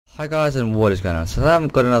Hi guys, and what is going on? So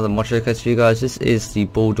I've got another mod showcase for you guys. This is the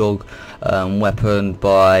Bulldog Weapon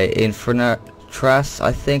by Infinitras.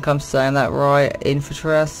 I think I'm saying that right,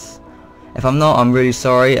 Infinitras. If I'm not, I'm really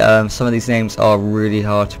sorry. Some of these names are really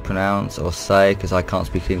hard to pronounce or say because I can't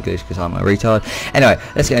speak English because I'm a retard. Anyway,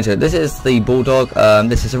 let's get into it. This is the Bulldog.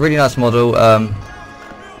 This is a really nice model.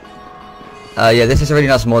 Yeah, this is a really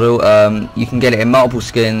nice model. You can get it in multiple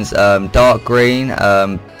skins, dark green,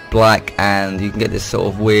 black, and you can get this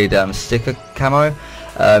sort of weird sticker camo.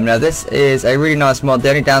 Now this is a really nice mod. The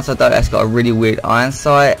only downside though, it's got a really weird iron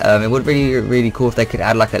sight. It would be really cool if they could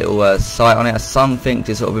add like a little sight on it or something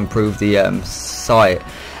to sort of improve the sight,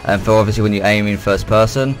 for obviously when you aim in first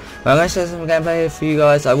person. But I'm going to show some gameplay here for you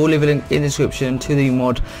guys. I will leave a link in the description to the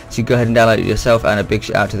mod, so you go ahead and download it yourself, and a big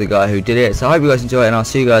shout out to the guy who did it. So I hope you guys enjoy it, and I'll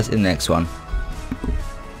see you guys in the next one.